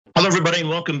Hello, everybody, and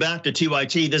welcome back to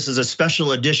TYT. This is a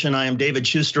special edition. I am David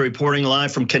Shuster reporting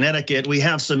live from Connecticut. We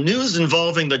have some news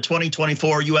involving the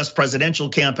 2024 US presidential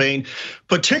campaign,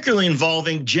 particularly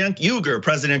involving Cenk Uygur,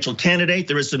 presidential candidate.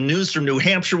 There is some news from New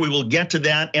Hampshire. We will get to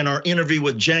that in our interview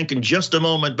with Cenk in just a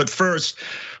moment. But first,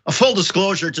 a full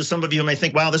disclosure to some of you who may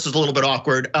think, wow, this is a little bit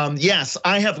awkward. Yes,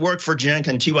 I have worked for Cenk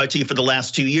and TYT for the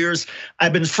last 2 years.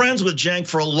 I've been friends with Cenk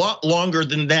for a lot longer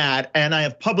than that, and I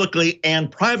have publicly and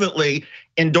privately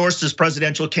endorsed his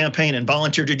presidential campaign and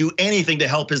volunteered to do anything to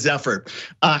help his effort.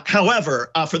 However,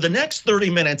 for the next 30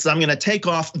 minutes, I'm gonna take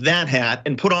off that hat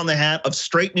and put on the hat of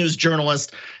straight news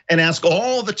journalist and ask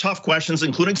all the tough questions,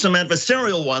 including some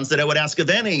adversarial ones that I would ask of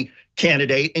any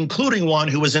candidate, including one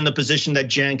who is in the position that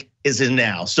Cenk is in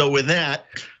now. So with that,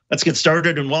 let's get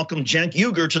started and welcome Cenk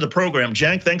Uygur to the program.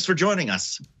 Cenk, thanks for joining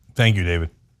us. Thank you, David.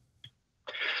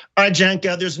 All right, Cenk,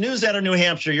 there's news out of New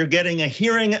Hampshire. You're getting a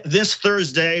hearing this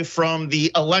Thursday from the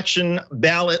Election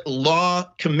Ballot Law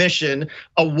Commission.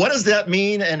 What does that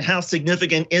mean and how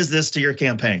significant is this to your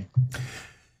campaign?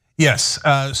 Yes,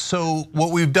 so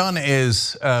what we've done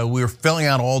is we're filling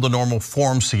out all the normal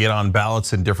forms to get on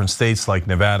ballots in different states like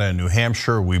Nevada and New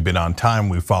Hampshire. We've been on time,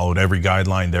 we've followed every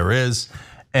guideline there is.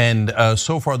 And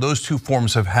so far, those two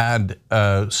forms have had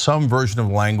some version of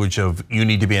language of you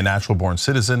need to be a natural born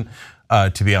citizen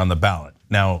to be on the ballot.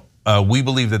 Now, we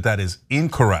believe that that is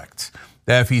incorrect.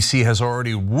 The FEC has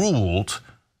already ruled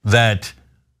that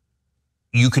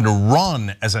you can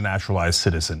run as a naturalized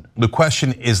citizen. The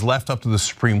question is left up to the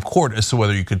Supreme Court as to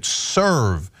whether you could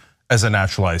serve as a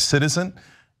naturalized citizen.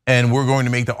 And we're going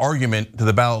to make the argument to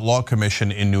the Ballot Law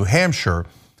Commission in New Hampshire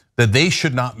that they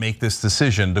should not make this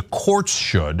decision, the courts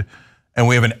should. And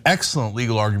we have an excellent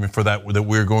legal argument for that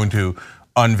we're going to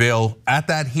unveil at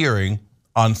that hearing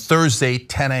on Thursday,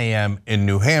 10 a.m. in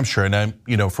New Hampshire. And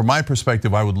from my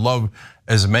perspective, I would love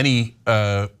as many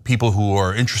people who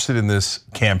are interested in this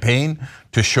campaign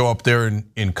to show up there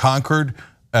in Concord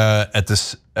at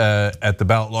the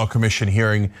Ballot Law Commission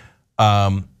hearing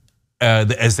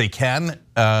as they can.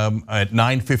 At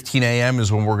 9:15 a.m.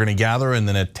 is when we're going to gather, and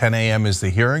then at 10 a.m. is the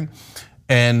hearing.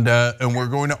 And we're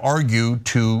going to argue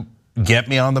to get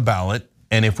me on the ballot.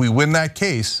 And if we win that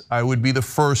case, I would be the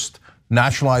first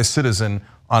naturalized citizen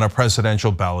on a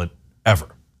presidential ballot ever.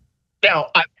 Now,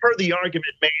 I've heard the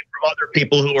argument made from other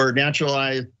people who are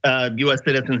naturalized US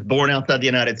citizens born outside the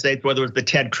United States, whether it was the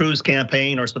Ted Cruz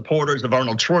campaign or supporters of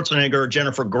Arnold Schwarzenegger or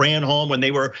Jennifer Granholm, when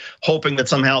they were hoping that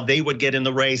somehow they would get in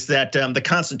the race, that the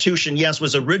Constitution, yes,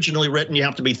 was originally written, you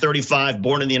have to be 35,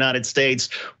 born in the United States,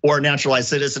 or a naturalized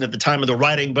citizen at the time of the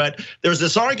writing. But there's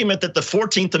this argument that the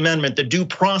 14th Amendment, the due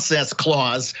process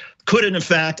clause, could in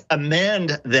fact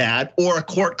amend that, or a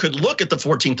court could look at the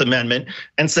 14th Amendment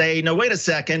and say, no, wait a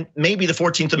second, maybe the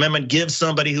 14th Amendment gives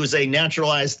somebody who's a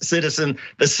naturalized citizen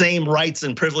the same rights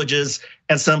and privileges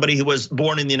as somebody who was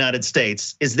born in the United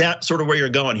States. Is that sort of where you're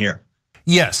going here?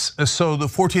 Yes, so the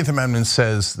 14th Amendment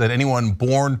says that anyone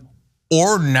born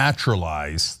or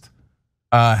naturalized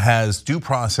has due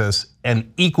process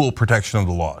and equal protection of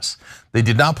the laws. They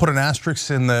did not put an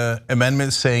asterisk in the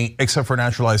amendment saying, except for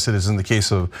naturalized citizens in the case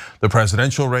of the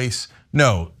presidential race.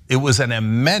 No, it was an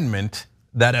amendment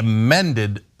that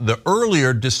amended the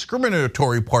earlier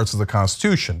discriminatory parts of the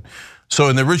Constitution. So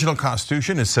in the original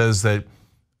Constitution, it says that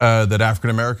African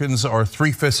Americans are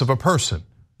 3/5 of a person.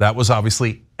 That was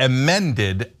obviously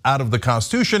amended out of the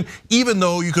Constitution. Even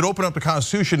though you could open up the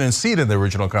Constitution and see it in the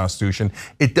original Constitution,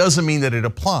 it doesn't mean that it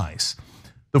applies.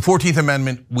 The 14th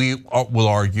Amendment, we will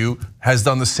argue, has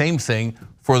done the same thing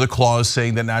for the clause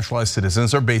saying that naturalized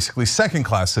citizens are basically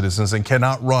second-class citizens and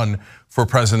cannot run for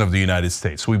president of the United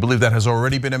States. We believe that has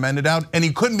already been amended out, and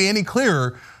it couldn't be any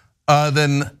clearer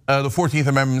than the 14th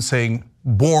Amendment saying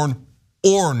born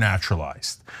or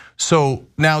naturalized. So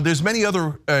now there's many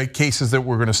other cases that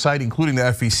we're going to cite, including the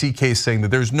FEC case saying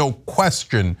that there's no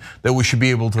question that we should be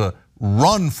able to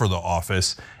run for the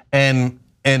office, and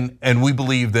we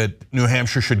believe that New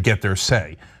Hampshire should get their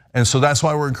say. And so that's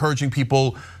why we're encouraging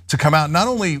people to come out, not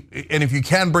only, and if you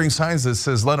can bring signs that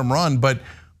says let them run, but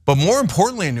more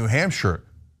importantly in New Hampshire,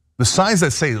 the signs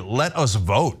that say let us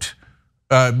vote,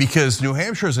 because New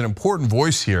Hampshire is an important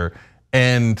voice here,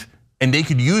 and they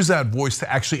could use that voice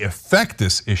to actually affect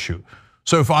this issue.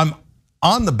 So if I'm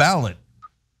on the ballot,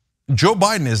 Joe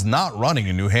Biden is not running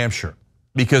in New Hampshire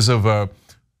because of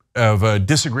a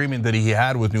disagreement that he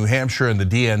had with New Hampshire and the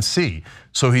DNC.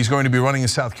 So he's going to be running in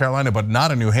South Carolina, but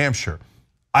not in New Hampshire.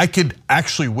 I could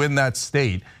actually win that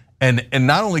state. And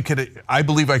not only could I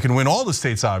believe I can win all the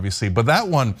states, obviously, but that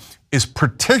one is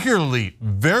particularly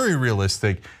very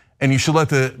realistic. And you should let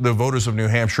the voters of New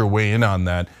Hampshire weigh in on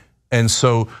that. And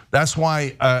so that's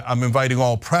why I'm inviting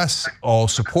all press, all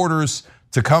supporters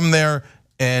to come there.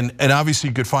 And obviously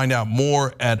you could find out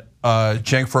more at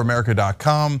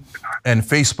cenkforamerica.com and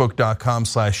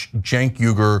facebook.com/Cenk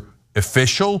Uygur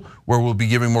official, where we'll be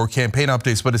giving more campaign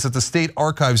updates. But it's at the State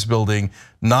Archives Building,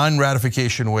 9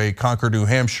 Ratification Way, Concord, New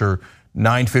Hampshire,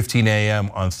 9:15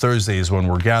 a.m. on Thursday is when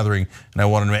we're gathering. And I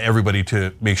wanted everybody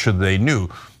to make sure that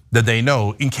they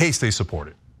know in case they support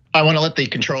it. I want to let the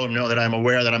control room know that I'm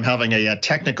aware that I'm having a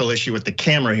technical issue with the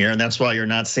camera here, and that's why you're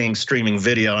not seeing streaming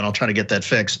video, and I'll try to get that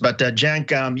fixed. But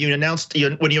Cenk,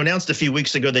 when you announced a few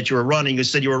weeks ago that you were running, you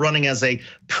said you were running as a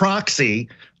proxy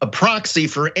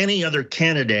for any other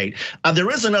candidate.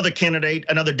 There is another candidate,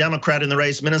 another Democrat in the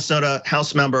race, Minnesota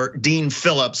House member Dean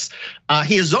Phillips.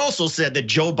 He has also said that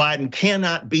Joe Biden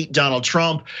cannot beat Donald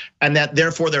Trump and that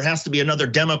therefore there has to be another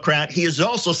Democrat. He has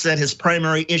also said his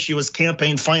primary issue is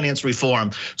campaign finance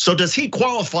reform. So does he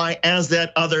qualify as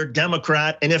that other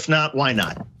Democrat? And if not, why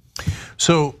not?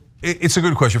 So it's a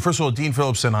good question. First of all, Dean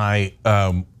Phillips and I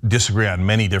disagree on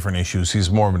many different issues.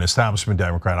 He's more of an establishment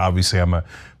Democrat. Obviously, I'm a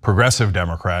progressive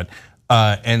Democrat.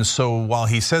 And so while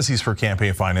he says he's for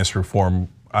campaign finance reform,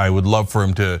 I would love for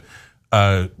him to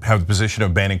have the position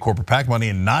of banning corporate PAC money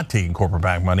and not taking corporate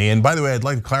PAC money. And by the way, I'd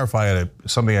like to clarify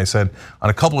something I said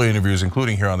on a couple of interviews,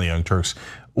 including here on the Young Turks.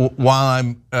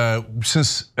 While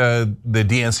since the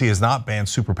DNC has not banned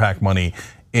super PAC money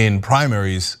in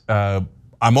primaries,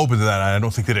 I'm open to that. I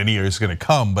don't think that any year is going to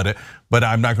come, but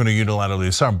I'm not going to unilaterally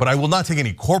disarm. But I will not take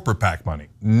any corporate PAC money.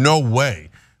 No way,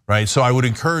 right? So I would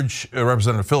encourage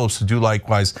Representative Phillips to do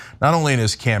likewise, not only in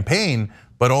his campaign,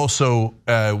 but also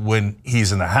when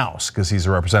he's in the House, because he's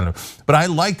a representative. But I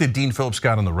like that Dean Phillips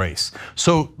got in the race.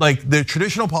 So like the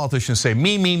traditional politicians say,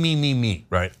 me,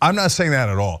 right? I'm not saying that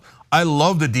at all. I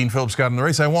love that Dean Phillips got in the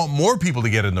race. I want more people to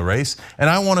get in the race, and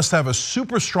I want us to have a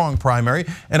super strong primary,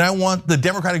 and I want the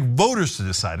Democratic voters to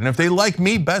decide. And if they like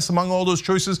me best among all those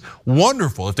choices,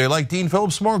 wonderful. If they like Dean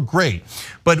Phillips more, great.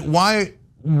 But why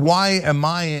am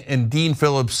I and Dean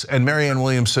Phillips and Marianne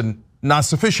Williamson not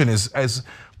sufficient as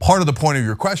part of the point of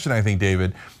your question, I think,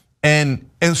 David. And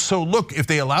so look, if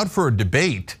they allowed for a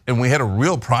debate and we had a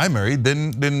real primary,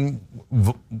 then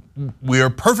we are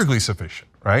perfectly sufficient,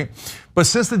 right? But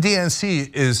since the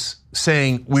DNC is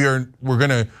saying we're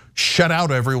gonna shut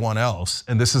out everyone else,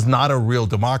 and this is not a real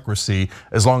democracy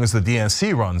as long as the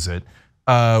DNC runs it,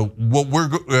 what we're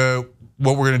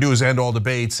gonna do is end all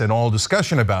debates and all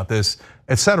discussion about this,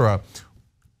 etc.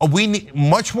 We need,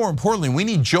 much more importantly, we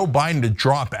need Joe Biden to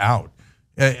drop out.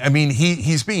 I mean,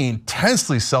 he's being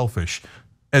intensely selfish.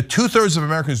 2/3 of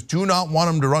Americans do not want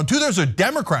him to run. 2/3 of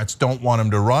Democrats don't want him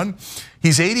to run.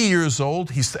 He's 80 years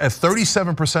old. He's at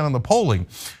 37% on the polling.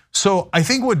 So I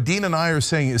think what Dean and I are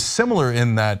saying is similar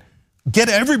in that get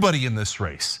everybody in this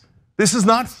race. This is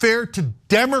not fair to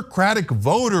Democratic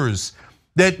voters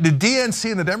that the DNC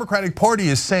and the Democratic Party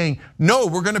is saying, no,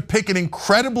 we're gonna pick an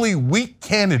incredibly weak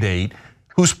candidate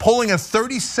who's polling at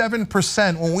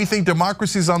 37% when we think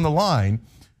democracy is on the line,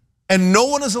 and no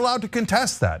one is allowed to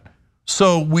contest that.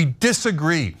 So we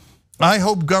disagree. I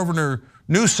hope Governor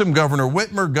Newsom, Governor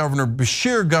Whitmer, Governor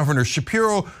Beshear, Governor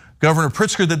Shapiro, Governor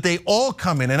Pritzker, that they all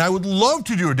come in, and I would love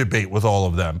to do a debate with all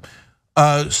of them.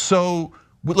 So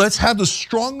let's have the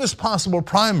strongest possible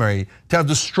primary to have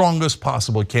the strongest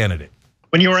possible candidate.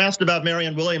 When you were asked about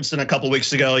Marianne Williamson a couple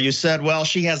weeks ago, you said, well,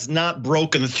 she has not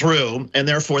broken through, and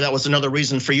therefore that was another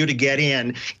reason for you to get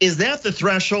in. Is that the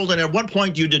threshold? And at what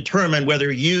point do you determine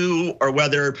whether you or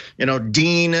whether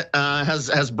Dean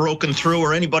has broken through,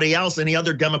 or anybody else, any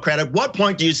other Democrat? At what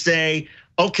point do you say,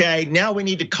 okay, now we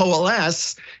need to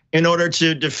coalesce in order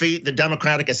to defeat the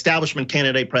Democratic establishment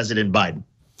candidate, President Biden?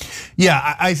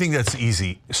 Yeah, I think that's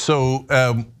easy. So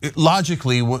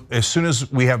logically, as soon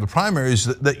as we have the primaries,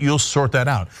 that you'll sort that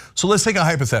out. So let's take a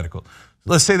hypothetical.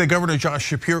 Let's say that Governor Josh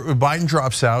Shapiro, Biden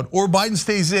drops out, or Biden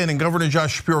stays in and Governor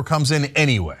Josh Shapiro comes in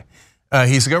anyway.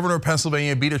 He's the governor of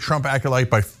Pennsylvania, beat a Trump acolyte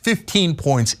by 15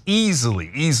 points easily.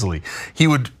 He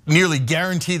would nearly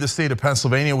guarantee the state of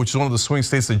Pennsylvania, which is one of the swing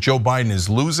states that Joe Biden is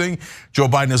losing. Joe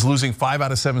Biden is losing 5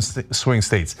 out of 7 swing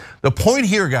states. The point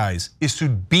here, guys, is to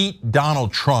beat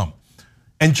Donald Trump.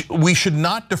 And we should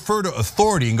not defer to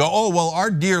authority and go, oh, well,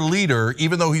 our dear leader,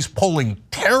 even though he's polling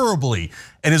terribly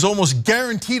and is almost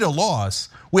guaranteed a loss,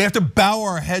 we have to bow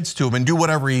our heads to him and do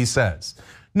whatever he says.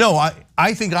 No,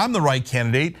 I think I'm the right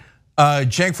candidate.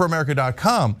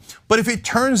 cenkforamerica.com. But if it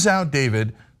turns out,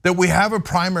 David, that we have a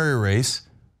primary race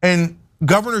and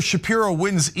Governor Shapiro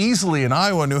wins easily in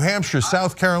Iowa, New Hampshire,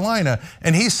 South Carolina,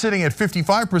 and he's sitting at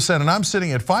 55% and I'm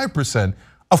sitting at 5%,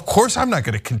 Of course, I'm not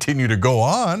going to continue to go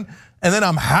on. And then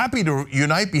I'm happy to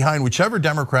unite behind whichever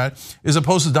Democrat is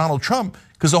opposed to Donald Trump,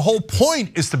 because the whole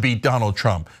point is to beat Donald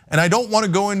Trump. And I don't want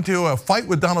to go into a fight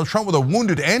with Donald Trump with a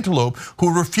wounded antelope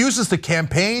who refuses to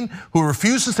campaign, who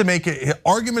refuses to make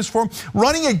arguments for him.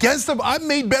 Running against him, I've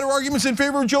made better arguments in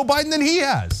favor of Joe Biden than he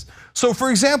has. So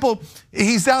for example,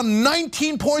 he's down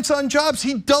 19 points on jobs.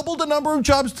 He doubled the number of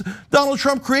jobs Donald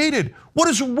Trump created. What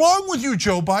is wrong with you,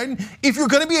 Joe Biden? If you're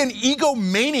gonna be an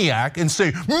egomaniac and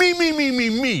say,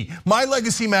 me, my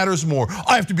legacy matters more.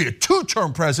 I have to be a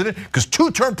two-term president because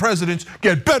two-term presidents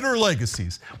get better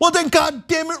legacies. Well then, God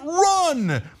damn it,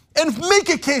 run and make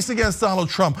a case against Donald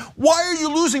Trump. Why are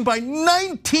you losing by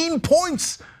 19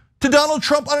 points to Donald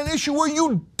Trump on an issue where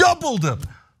you doubled him?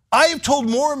 I have told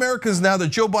more Americans now that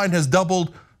Joe Biden has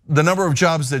doubled the number of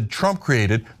jobs that Trump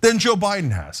created than Joe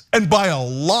Biden has, and by a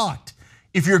lot.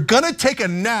 If you're gonna take a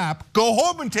nap, go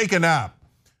home and take a nap.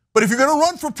 But if you're gonna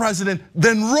run for president,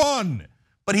 then run.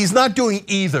 But he's not doing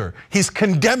either. He's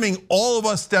condemning all of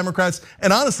us Democrats,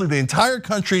 and honestly, the entire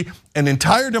country and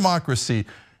entire democracy.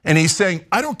 And he's saying,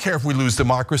 I don't care if we lose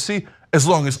democracy, as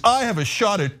long as I have a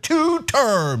shot at 2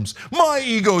 terms. My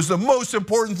ego is the most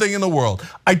important thing in the world.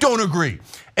 I don't agree.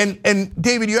 And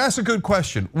David, you asked a good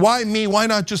question. Why me? Why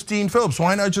not just Dean Phillips?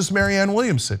 Why not just Marianne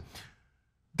Williamson?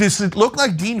 Does it look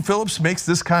like Dean Phillips makes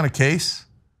this kind of case?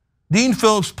 Dean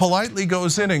Phillips politely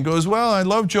goes in and goes, well, I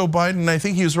love Joe Biden, and I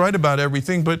think he was right about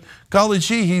everything, but golly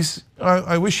gee,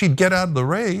 I wish he'd get out of the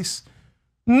race.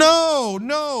 No,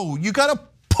 you gotta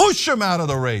push him out of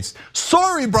the race.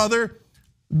 Sorry, brother.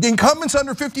 The incumbents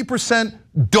under 50%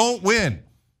 don't win.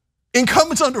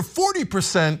 Incumbents under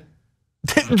 40%,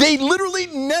 they literally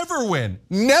never win,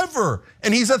 never.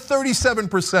 And he's at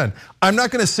 37%. I'm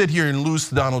not gonna sit here and lose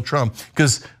to Donald Trump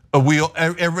because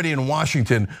everybody in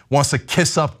Washington wants to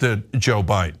kiss up to Joe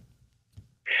Biden.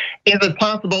 Is it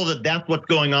possible that that's what's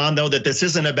going on, though, that this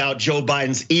isn't about Joe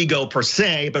Biden's ego per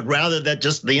se, but rather that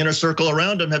just the inner circle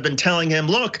around him have been telling him,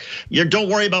 look, don't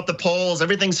worry about the polls,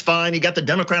 everything's fine, you got the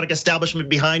Democratic establishment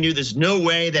behind you, there's no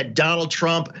way that Donald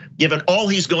Trump, given all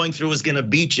he's going through, is gonna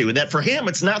beat you. And that for him,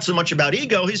 it's not so much about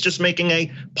ego, he's just making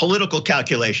a political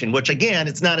calculation, which again,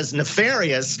 it's not as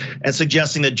nefarious as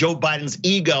suggesting that Joe Biden's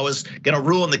ego is gonna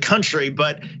ruin the country,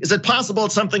 but is it possible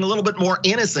it's something a little bit more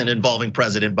innocent involving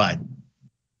President Biden?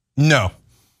 No.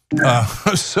 I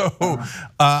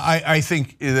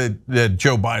think that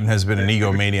Joe Biden has been an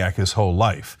egomaniac his whole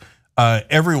life.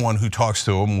 Everyone who talks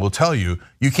to him will tell you,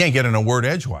 you can't get in a word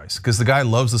edgewise because the guy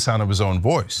loves the sound of his own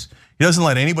voice. He doesn't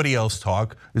let anybody else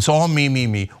talk. It's all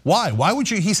me. Why? Why would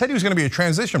you? He said he was gonna be a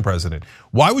transition president.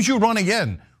 Why would you run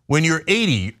again? When you're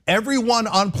 80, everyone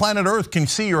on planet Earth can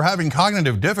see you're having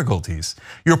cognitive difficulties.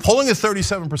 You're polling at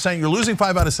 37%, you're losing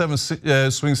 5 out of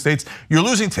 7 swing states, you're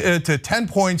losing to 10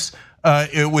 points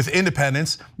with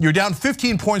independents, you're down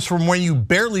 15 points from when you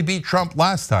barely beat Trump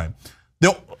last time.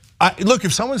 Look,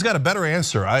 if someone's got a better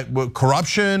answer,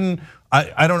 corruption,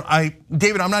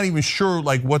 David, I'm not even sure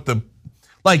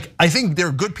I think there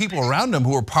are good people around him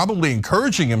who are probably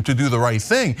encouraging him to do the right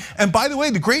thing. And by the way,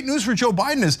 the great news for Joe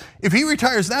Biden is if he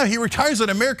retires now, he retires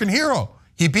an American hero.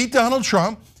 He beat Donald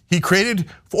Trump, he created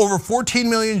over 14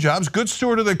 million jobs, good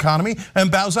steward of the economy,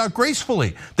 and bows out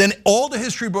gracefully. Then all the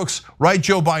history books write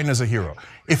Joe Biden as a hero.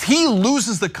 If he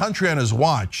loses the country on his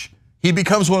watch, he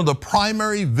becomes one of the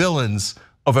primary villains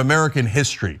of American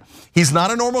history. He's not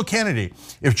a normal candidate.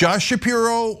 If Josh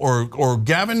Shapiro or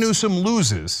Gavin Newsom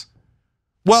loses,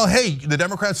 well, hey, the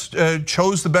Democrats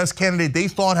chose the best candidate they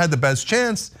thought had the best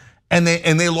chance, and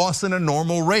they lost in a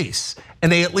normal race.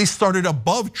 And they at least started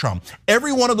above Trump.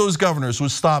 Every one of those governors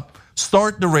would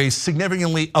start the race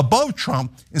significantly above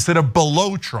Trump instead of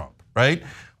below Trump, right?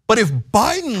 But if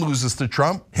Biden loses to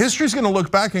Trump, history's gonna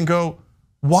look back and go,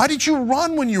 why did you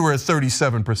run when you were at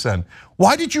 37%?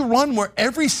 Why did you run where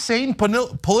every sane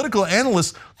political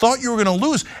analyst thought you were gonna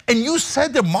lose? And you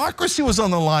said democracy was on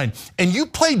the line, and you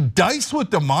played dice with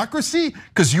democracy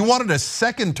because you wanted a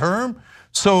second term?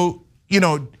 So,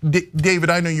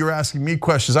 David, I know you're asking me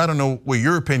questions. I don't know what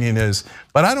your opinion is,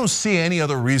 but I don't see any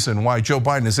other reason why Joe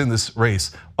Biden is in this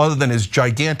race other than his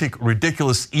gigantic,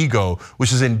 ridiculous ego,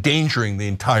 which is endangering the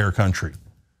entire country.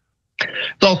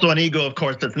 It's also an ego, of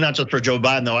course, that's not just for Joe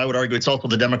Biden, though. I would argue it's also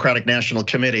the Democratic National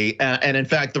Committee. And in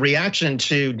fact, the reaction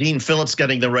to Dean Phillips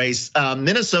getting the race,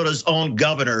 Minnesota's own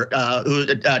governor,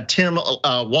 Tim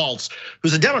Walz,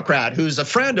 who's a Democrat, who's a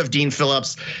friend of Dean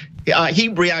Phillips, he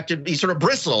reacted, he sort of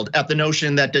bristled at the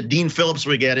notion that Dean Phillips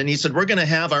would get, and he said, we're gonna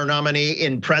have our nominee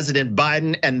in President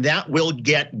Biden, and that will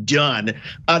get done.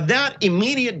 That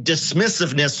immediate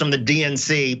dismissiveness from the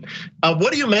DNC,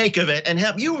 what do you make of it? And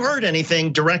have you heard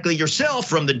anything directly yourself all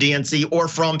from the DNC or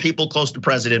from people close to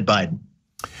President Biden.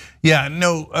 Yeah,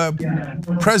 no,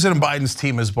 President Biden's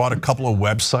team has bought a couple of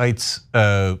websites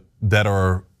that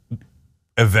are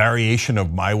a variation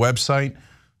of my website.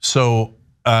 So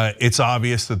it's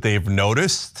obvious that they've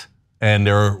noticed and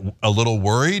they're a little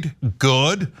worried.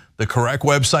 Good. The correct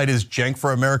website is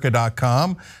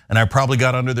cenkforamerica.com. And I probably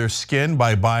got under their skin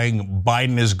by buying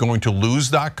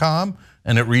bidenisgoingtolose.com,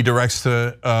 and it redirects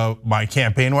to my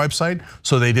campaign website.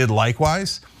 So they did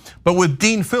likewise. But with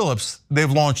Dean Phillips,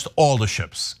 they've launched all the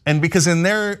ships. And because in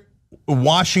their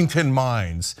Washington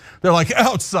minds, they're like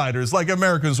outsiders, like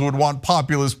Americans would want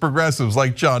populist progressives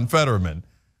like John Fetterman.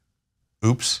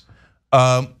 Oops.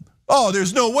 Oh,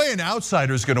 there's no way an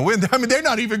outsider is gonna win. I mean, they're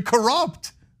not even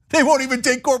corrupt. They won't even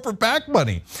take corporate PAC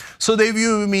money. So they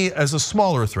view me as a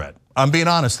smaller threat. I'm being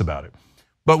honest about it.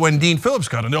 But when Dean Phillips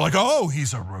got in, they're like, oh,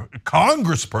 he's a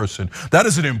congressperson. That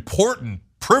is an important,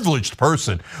 privileged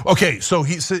person. Okay, so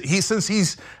since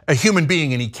he's a human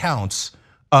being and he counts,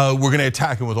 we're gonna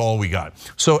attack him with all we got.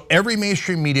 So every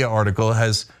mainstream media article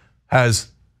has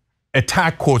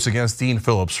attack quotes against Dean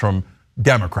Phillips from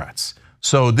Democrats.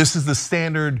 So this is the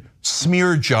standard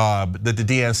smear job that the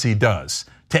DNC does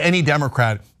to any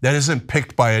Democrat that isn't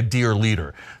picked by a dear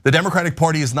leader. The Democratic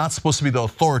Party is not supposed to be the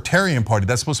authoritarian party,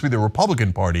 that's supposed to be the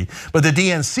Republican Party, but the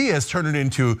DNC has turned it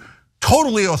into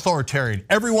totally authoritarian.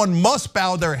 Everyone must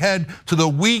bow their head to the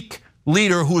weak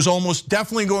leader who is almost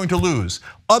definitely going to lose.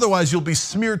 Otherwise, you'll be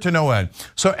smeared to no end.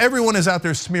 So everyone is out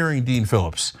there smearing Dean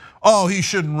Phillips. Oh, he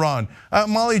shouldn't run.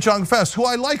 Molly Jong-Fest, who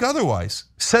I like otherwise,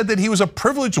 said that he was a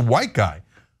privileged white guy.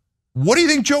 What do you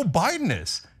think Joe Biden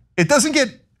is? It doesn't get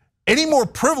any more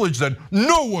privileged than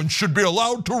no one should be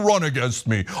allowed to run against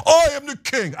me. I am the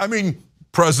king. I mean,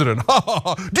 president,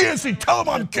 DNC, tell him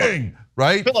I'm king.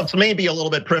 Right? Phillips may be a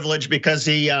little bit privileged because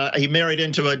he married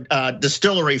into a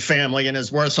distillery family and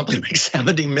is worth something like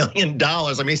 $70 million.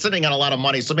 I mean, he's sitting on a lot of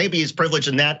money, so maybe he's privileged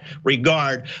in that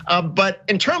regard. But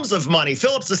in terms of money,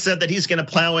 Phillips has said that he's going to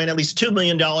plow in at least $2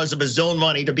 million of his own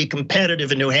money to be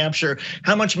competitive in New Hampshire.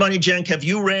 How much money, Cenk, have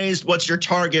you raised? What's your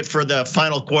target for the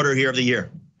final quarter here of the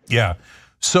year? Yeah.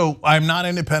 So I'm not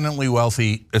independently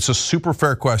wealthy. It's a super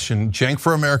fair question.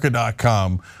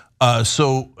 cenkforamerica.com.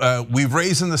 We've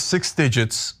raised in the 6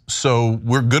 digits, so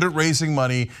we're good at raising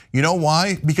money. You know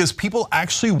why? Because people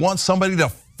actually want somebody to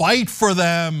fight for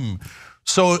them.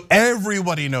 So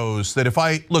everybody knows that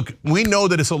we know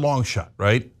that it's a long shot,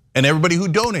 right? And everybody who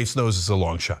donates knows it's a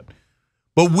long shot.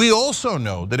 But we also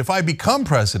know that if I become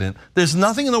president, there's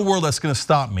nothing in the world that's gonna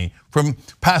stop me from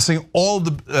passing all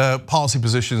the policy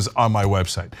positions on my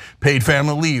website. Paid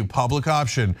family leave, public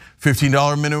option,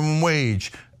 $15 minimum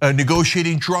wage,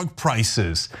 negotiating drug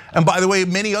prices. And by the way,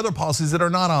 many other policies that are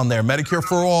not on there, Medicare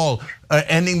for all,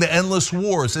 ending the endless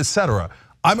wars, etc.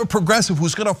 I'm a progressive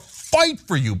who's gonna fight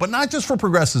for you, but not just for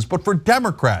progressives, but for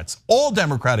Democrats, all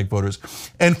Democratic voters,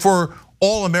 and for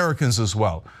all Americans as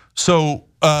well. So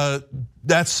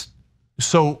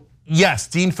yes,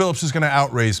 Dean Phillips is gonna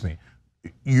outraise me.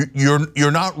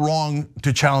 You're not wrong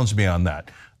to challenge me on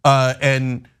that.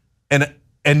 And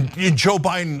Joe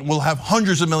Biden will have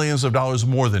hundreds of millions of dollars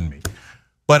more than me.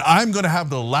 But I'm gonna have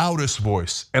the loudest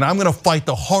voice, and I'm gonna fight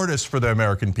the hardest for the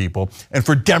American people and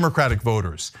for Democratic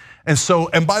voters.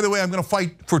 And by the way, I'm gonna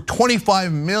fight for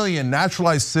 25 million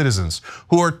naturalized citizens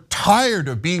who are tired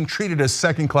of being treated as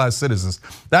second-class citizens.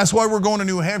 That's why we're going to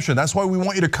New Hampshire. That's why we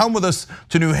want you to come with us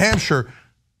to New Hampshire,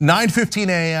 9:15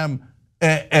 a.m.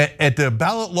 at the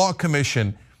Ballot Law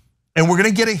Commission. And we're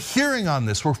gonna get a hearing on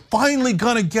this. We're finally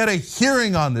gonna get a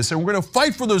hearing on this, and we're gonna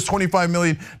fight for those 25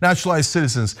 million naturalized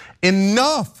citizens.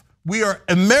 Enough. We are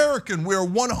American. We are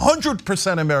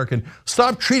 100% American.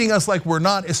 Stop treating us like we're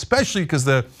not, especially because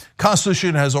the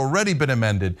Constitution has already been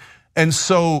amended. And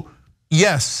so,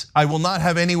 yes, I will not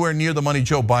have anywhere near the money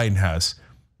Joe Biden has,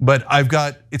 but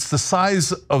it's the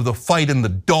size of the fight in the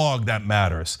dog that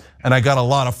matters. And I got a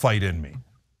lot of fight in me.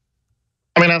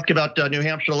 I'm gonna ask you about New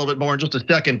Hampshire a little bit more in just a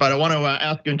second, but I want to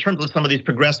ask you in terms of some of these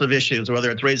progressive issues, whether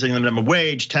it's raising the minimum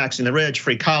wage, taxing the rich,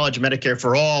 free college, Medicare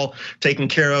for all, taking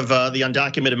care of the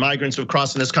undocumented migrants who are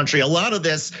crossing this country. A lot of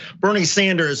this Bernie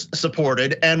Sanders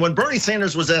supported, and when Bernie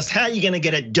Sanders was asked, how are you gonna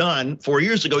get it done 4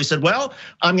 years ago, he said, well,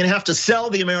 I'm gonna have to sell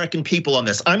the American people on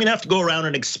this. I'm gonna have to go around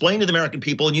and explain to the American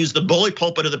people and use the bully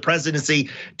pulpit of the presidency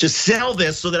to sell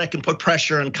this so that I can put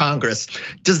pressure on Congress.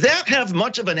 Does that have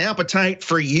much of an appetite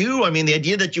for you? I mean, the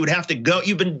idea that you would have to go,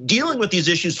 you've been dealing with these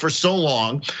issues for so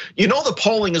long. You know the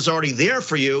polling is already there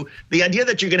for you. The idea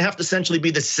that you're gonna have to essentially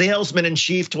be the salesman in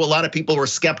chief to a lot of people who are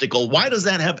skeptical. Why does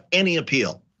that have any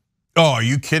appeal? Oh, are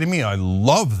you kidding me? I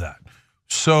love that.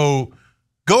 So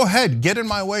Go ahead, get in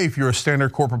my way if you're a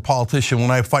standard corporate politician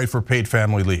when I fight for paid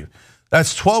family leave.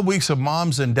 That's 12 weeks of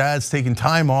moms and dads taking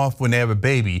time off when they have a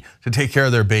baby to take care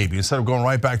of their baby instead of going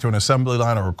right back to an assembly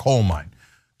line or a coal mine.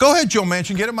 Go ahead, Joe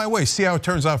Manchin, get in my way, see how it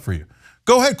turns out for you.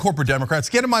 Go ahead, corporate Democrats,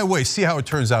 get in my way, see how it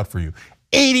turns out for you.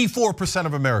 84%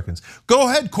 of Americans. Go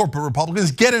ahead, corporate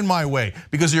Republicans, get in my way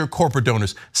because of your corporate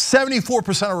donors.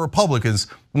 74% of Republicans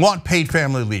want paid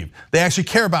family leave. They actually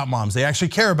care about moms, they actually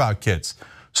care about kids.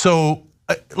 So,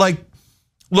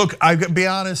 look, I gotta be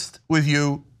honest with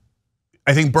you.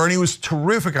 I think Bernie was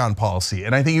terrific on policy,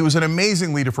 and I think he was an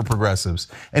amazing leader for progressives,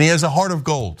 and he has a heart of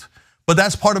gold. But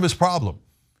that's part of his problem.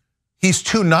 He's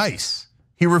too nice.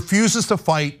 He refuses to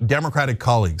fight Democratic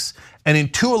colleagues. And in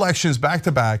 2 elections back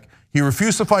to back, he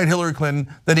refused to fight Hillary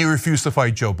Clinton, then he refused to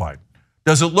fight Joe Biden.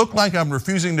 Does it look like I'm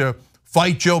refusing to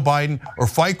fight Joe Biden or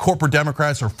fight corporate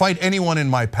Democrats or fight anyone in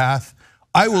my path?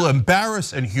 I will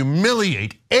embarrass and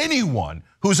humiliate anyone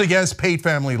who's against paid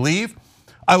family leave.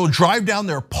 I will drive down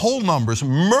their poll numbers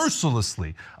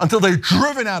mercilessly until they're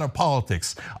driven out of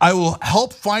politics. I will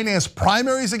help finance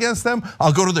primaries against them.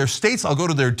 I'll go to their states, I'll go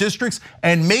to their districts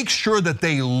and make sure that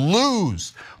they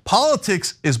lose.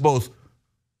 Politics is both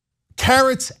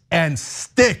carrots and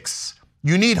sticks.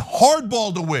 You need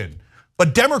hardball to win.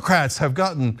 But Democrats have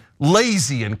gotten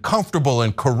lazy and comfortable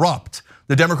and corrupt.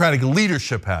 The Democratic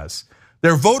leadership has.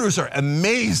 Their voters are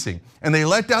amazing, and they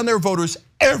let down their voters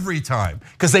every time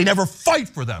because they never fight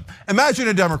for them. Imagine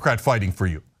a Democrat fighting for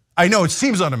you. I know it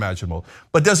seems unimaginable,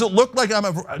 but does it look like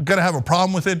I'm gonna have a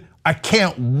problem with it? I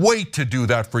can't wait to do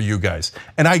that for you guys.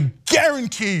 And I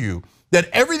guarantee you that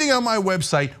everything on my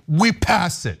website, we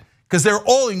pass it because they're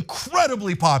all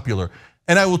incredibly popular.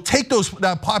 And I will take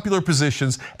that popular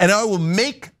positions and I will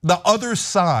make the other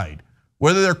side,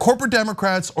 whether they're corporate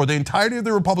Democrats or the entirety of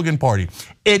the Republican Party,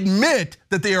 admit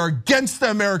that they are against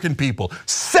the American people.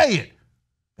 Say it,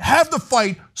 have the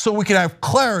fight so we can have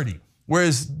clarity.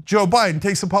 Whereas Joe Biden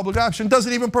takes the public option,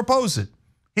 doesn't even propose it.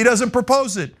 He doesn't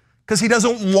propose it because he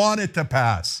doesn't want it to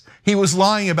pass. He was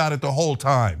lying about it the whole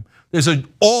time. There's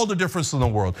all the difference in the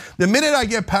world. The minute I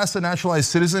get past the naturalized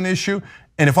citizen issue,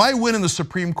 and if I win in the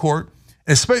Supreme Court,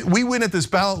 we win at this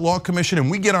ballot law commission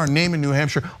and we get our name in New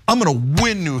Hampshire, I'm gonna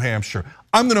win New Hampshire.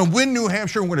 I'm gonna win New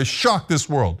Hampshire, I'm gonna shock this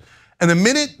world. And the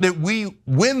minute that we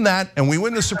win that and we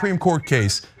win the Supreme Court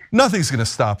case, nothing's gonna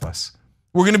stop us.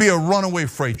 We're gonna be a runaway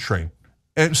freight train.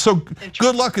 And so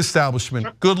good luck,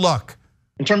 establishment, good luck.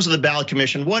 In terms of the ballot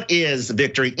commission, what is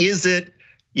victory? Is it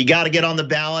you got to get on the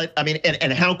ballot? I mean,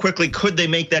 and how quickly could they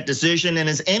make that decision? And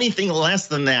is anything less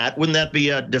than that, wouldn't that be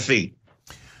a defeat?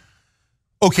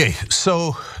 Okay,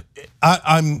 so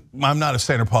I'm not a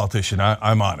standard politician,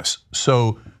 I'm honest.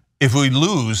 So if we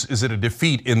lose, is it a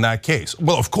defeat in that case?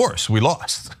 Well, of course, we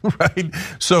lost, right?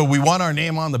 So we want our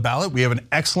name on the ballot. We have an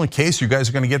excellent case. You guys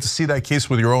are gonna get to see that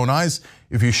case with your own eyes.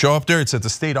 If you show up there, it's at the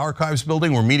State Archives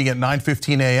building. We're meeting at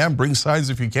 9:15 a.m. Bring signs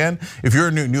if you can. If you're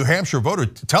a New Hampshire voter,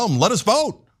 tell them, let us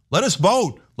vote. Let us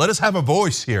vote. Let us have a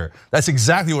voice here. That's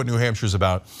exactly what New Hampshire's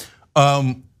about.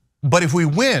 But if we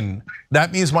win,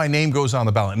 that means my name goes on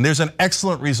the ballot. And there's an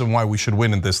excellent reason why we should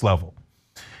win at this level.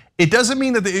 It doesn't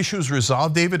mean that the issue is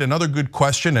resolved, David. Another good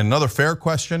question, another fair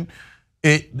question.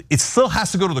 It still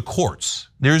has to go to the courts.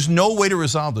 There's no way to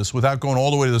resolve this without going all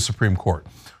the way to the Supreme Court.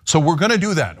 So we're gonna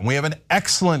do that, and we have an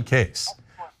excellent case.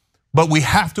 But we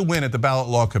have to win at the Ballot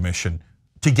Law Commission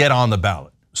to get on the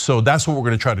ballot. So that's what we're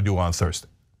gonna try to do on Thursday.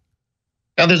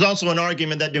 Now, there's also an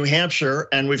argument that New Hampshire,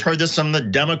 and we've heard this from the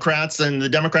Democrats and the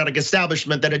Democratic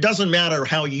establishment, that it doesn't matter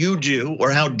how you do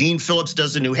or how Dean Phillips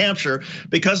does in New Hampshire,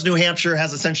 because New Hampshire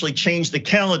has essentially changed the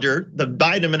calendar. The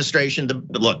Biden administration,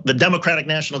 the Democratic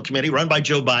National Committee run by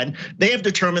Joe Biden, they have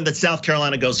determined that South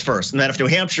Carolina goes first, and that if New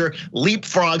Hampshire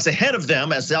leapfrogs ahead of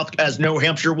them, as New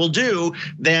Hampshire will do,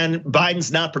 then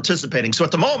Biden's not participating. So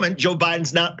at the moment, Joe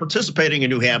Biden's not participating in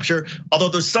New Hampshire, although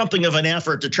there's something of an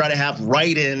effort to try to have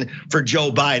write-in for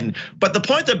Joe Biden. But the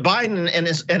point that Biden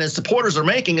and his supporters are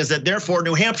making is that therefore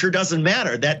New Hampshire doesn't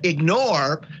matter, that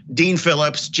ignore Dean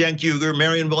Phillips, Cenk Uygur,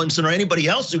 Marianne Williamson, or anybody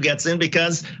else who gets in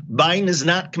because Biden is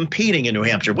not competing in New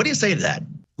Hampshire. What do you say to that?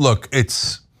 Look,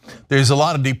 there's a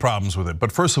lot of deep problems with it.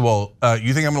 But first of all,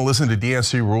 you think I'm gonna listen to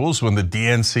DNC rules when the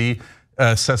DNC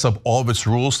sets up all of its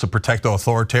rules to protect the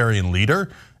authoritarian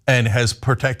leader and has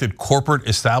protected corporate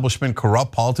establishment,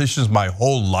 corrupt politicians my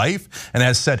whole life, and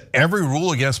has set every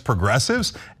rule against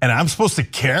progressives, and I'm supposed to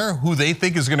care who they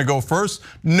think is gonna go first?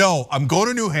 No, I'm going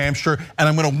to New Hampshire and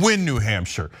I'm gonna win New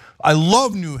Hampshire. I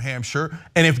love New Hampshire,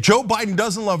 and if Joe Biden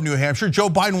doesn't love New Hampshire, Joe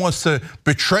Biden wants to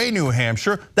betray New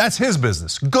Hampshire, that's his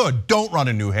business. Good, don't run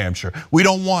in New Hampshire. We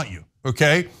don't want you,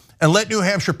 okay? and let New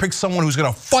Hampshire pick someone who's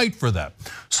going to fight for them.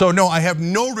 So no, I have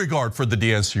no regard for the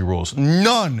DNC rules,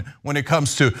 none when it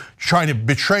comes to trying to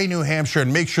betray New Hampshire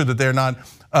and make sure that they're not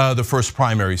the first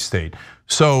primary state.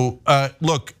 So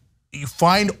look, you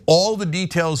find all the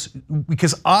details,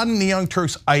 because on the Young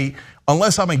Turks,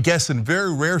 unless I'm a guest in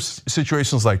very rare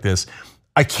situations like this,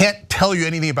 I can't tell you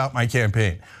anything about my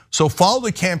campaign. So follow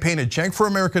the campaign at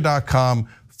cenkforamerica.com,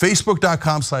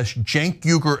 facebook.com/Cenk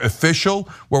Uygur official,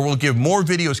 where we'll give more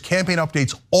videos, campaign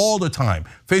updates all the time.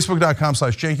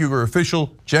 Facebook.com/Cenk Uygur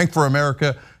official,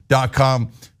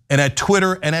 cenkforamerica.com, and at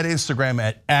Twitter and at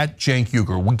Instagram at Cenk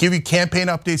Uygur. We'll give you campaign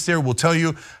updates there. We'll tell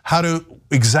you how to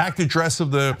exact address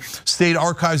of the state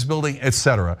archives building,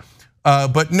 etc.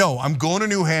 But no, I'm going to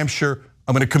New Hampshire.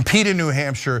 I'm going to compete in New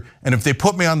Hampshire, and if they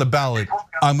put me on the ballot,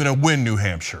 I'm going to win New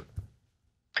Hampshire.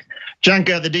 Cenk,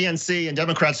 the DNC and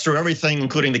Democrats threw everything,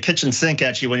 including the kitchen sink,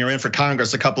 at you when you were in for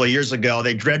Congress a couple of years ago.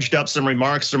 They dredged up some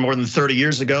remarks from more than 30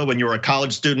 years ago when you were a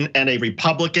college student and a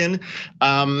Republican.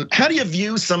 How do you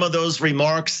view some of those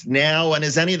remarks now, and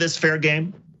is any of this fair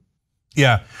game?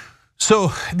 Yeah,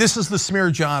 so this is the smear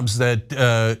jobs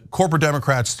that corporate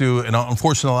Democrats do, and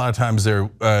unfortunately, a lot of times they're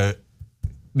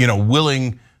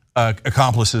willing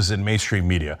accomplices in mainstream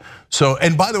media. So,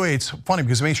 and by the way, it's funny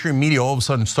because mainstream media all of a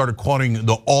sudden started quoting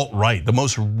the alt-right, the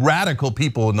most radical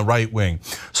people in the right wing.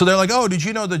 So they're like, oh, did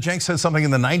you know that Cenk said something in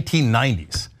the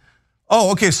 1990s?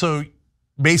 Oh, okay, so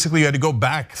basically you had to go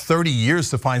back 30 years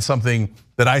to find something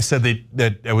that I said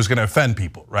that was gonna offend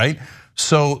people, right?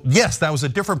 So yes, that was a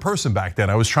different person back then.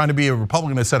 I was trying to be a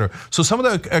Republican, etc. So some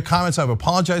of the comments I've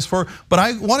apologized for, but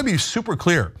I wanna be super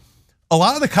clear. A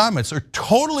lot of the comments are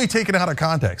totally taken out of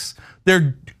context.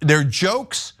 They're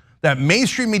jokes that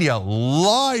mainstream media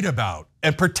lied about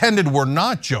and pretended were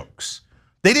not jokes.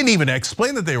 They didn't even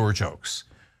explain that they were jokes.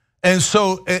 And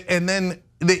so, and then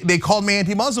they called me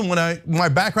anti-Muslim when my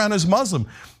background is Muslim.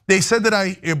 They said that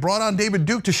I brought on David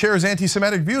Duke to share his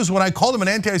anti-Semitic views when I called him an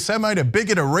anti-Semite, a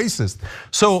bigot, a racist.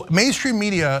 So mainstream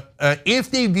media, if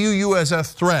they view you as a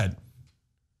threat,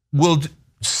 will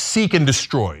seek and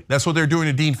destroy. That's what they're doing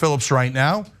to Dean Phillips right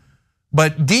now.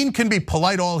 But Dean can be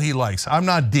polite all he likes. I'm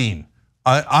not Dean.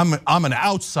 I'm an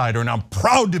outsider, and I'm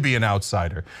proud to be an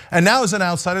outsider. And now as an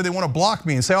outsider, they want to block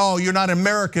me and say, oh, you're not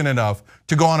American enough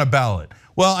to go on a ballot.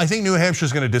 Well, I think New Hampshire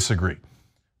is going to disagree.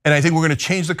 And I think we're going to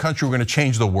change the country, we're going to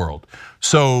change the world.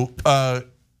 So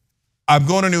I'm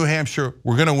going to New Hampshire,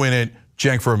 we're going to win it,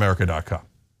 cenkforamerica.com.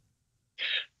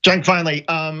 Cenk, finally,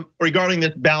 regarding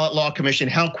this ballot law commission,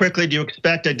 how quickly do you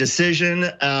expect a decision?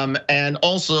 And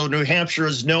also, New Hampshire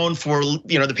is known for,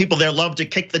 the people there love to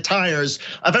kick the tires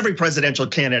of every presidential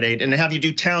candidate and have you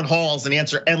do town halls and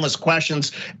answer endless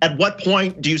questions. At what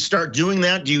point do you start doing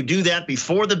that? Do you do that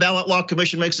before the ballot law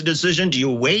commission makes a decision? Do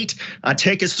you wait?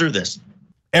 Take us through this.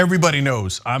 Everybody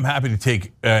knows I'm happy to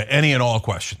take any and all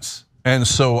questions. And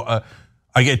so,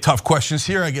 I get tough questions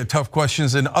here. I get tough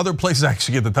questions in other places. I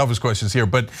actually get the toughest questions here,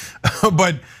 but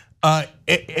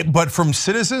from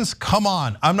citizens, come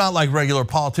on. I'm not like regular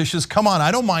politicians. Come on,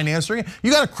 I don't mind answering it.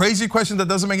 You got a crazy question that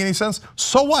doesn't make any sense?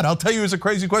 So what? I'll tell you it's a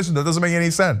crazy question that doesn't make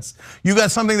any sense. You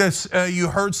got something that's you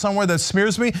heard somewhere that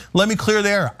smears me? Let me clear the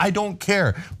air. I don't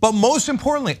care. But most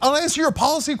importantly, I'll answer your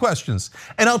policy questions,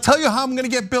 and I'll tell you how I'm going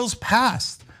to get bills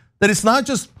passed. That it's not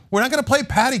just. We're not going to play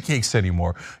patty cakes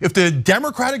anymore. If the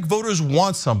Democratic voters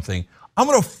want something, I'm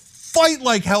going to fight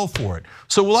like hell for it.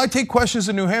 So will I take questions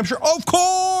in New Hampshire? Of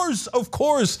course.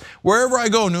 Wherever I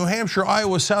go, New Hampshire,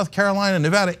 Iowa, South Carolina,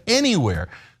 Nevada, anywhere.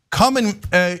 Come and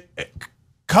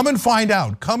find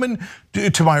out. Come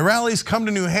to my rallies. Come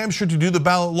to New Hampshire to do the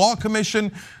ballot law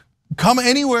commission. Come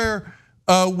anywhere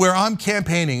where I'm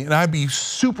campaigning, and I'd be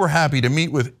super happy to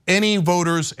meet with any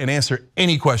voters and answer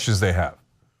any questions they have.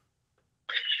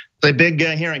 A big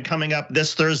hearing coming up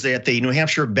this Thursday at the New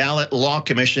Hampshire Ballot Law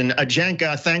Commission.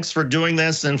 Cenk, thanks for doing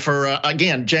this, and for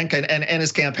again, Cenk and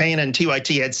his campaign and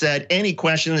TYT had said any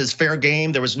question is fair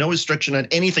game. There was no restriction on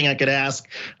anything I could ask.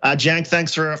 Cenk,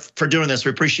 thanks for doing this. We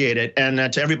appreciate it.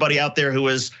 And to everybody out there who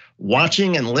is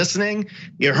watching and listening,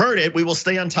 you heard it. We will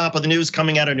stay on top of the news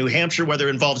coming out of New Hampshire, whether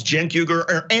it involves Cenk Uygur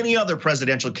or any other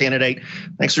presidential candidate.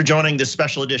 Thanks for joining this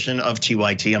special edition of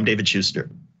TYT. I'm David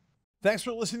Shuster. Thanks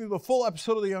for listening to the full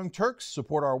episode of the Young Turks.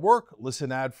 Support our work,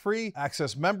 listen ad-free,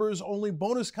 access members-only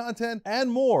bonus content,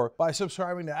 and more by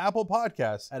subscribing to Apple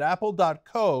Podcasts at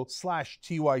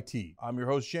apple.co/TYT. I'm your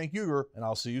host, Cenk Uygur, and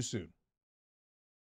I'll see you soon.